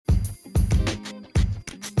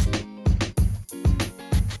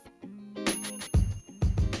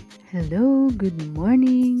Hello, good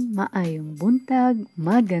morning, maayong buntag,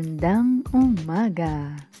 magandang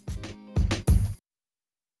umaga.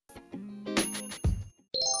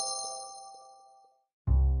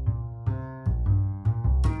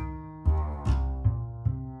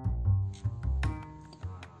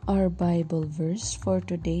 Our Bible verse for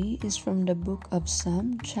today is from the book of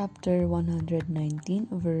Psalm chapter 119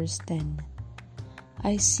 verse 10.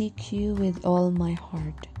 I seek you with all my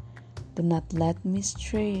heart. Do not let me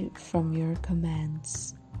stray from your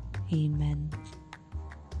commands. Amen.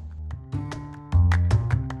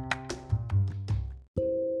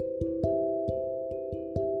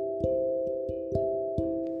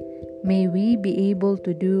 May we be able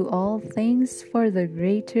to do all things for the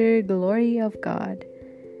greater glory of God.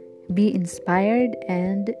 Be inspired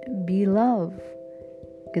and be loved.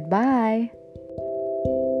 Goodbye.